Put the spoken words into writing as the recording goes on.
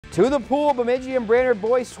To the pool, Bemidji and Brainerd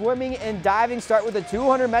boys swimming and diving start with a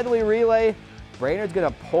 200 medley relay. Brainerd's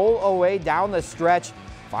going to pull away down the stretch.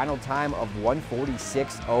 Final time of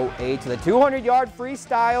 1:46.08 to the 200-yard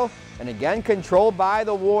freestyle, and again controlled by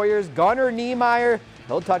the Warriors. Gunnar Niemeyer,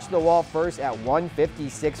 he'll touch the wall first at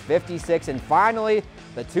 1:56.56, and finally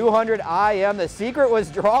the 200 IM. The secret was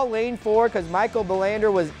draw lane 4 because Michael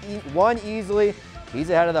Belander was won easily. He's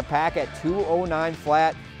ahead of the pack at 2:09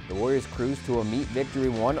 flat. The Warriors cruise to a meet victory,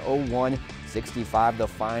 101-65 the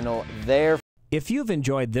final there. If you've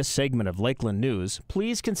enjoyed this segment of Lakeland News,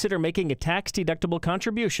 please consider making a tax-deductible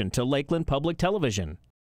contribution to Lakeland Public Television.